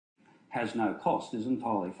has no cost is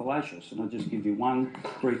entirely fallacious. And I'll just give you one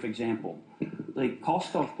brief example. The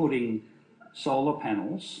cost of putting solar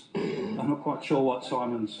panels, I'm not quite sure what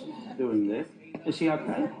Simon's doing there. Is he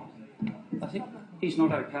okay? I think he's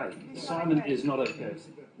not okay. Simon is not okay.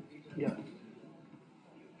 Yeah.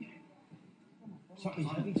 Something's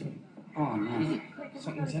happened to him. Oh no.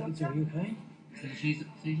 Something's happened to him. Are you okay? Seizure?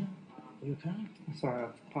 Are you okay? Sorry,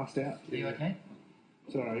 I've passed out. Are you okay?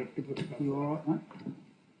 Sorry. You all right, mate?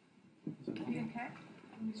 Are you okay?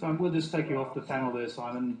 So we'll just take you off the panel there,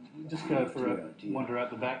 Simon. Just go for a wander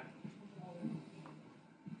out the back.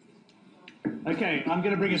 Okay, I'm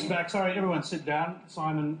going to bring us back. Sorry, everyone sit down.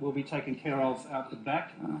 Simon will be taken care of out the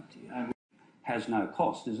back. And has no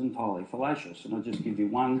cost is entirely fallacious. And I'll just give you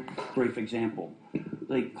one brief example.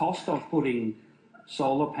 The cost of putting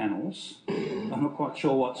solar panels, I'm not quite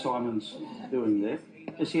sure what Simon's doing there.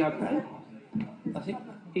 Is he okay? I think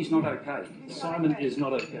he's not okay. Simon is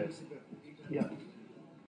not okay. Yeah.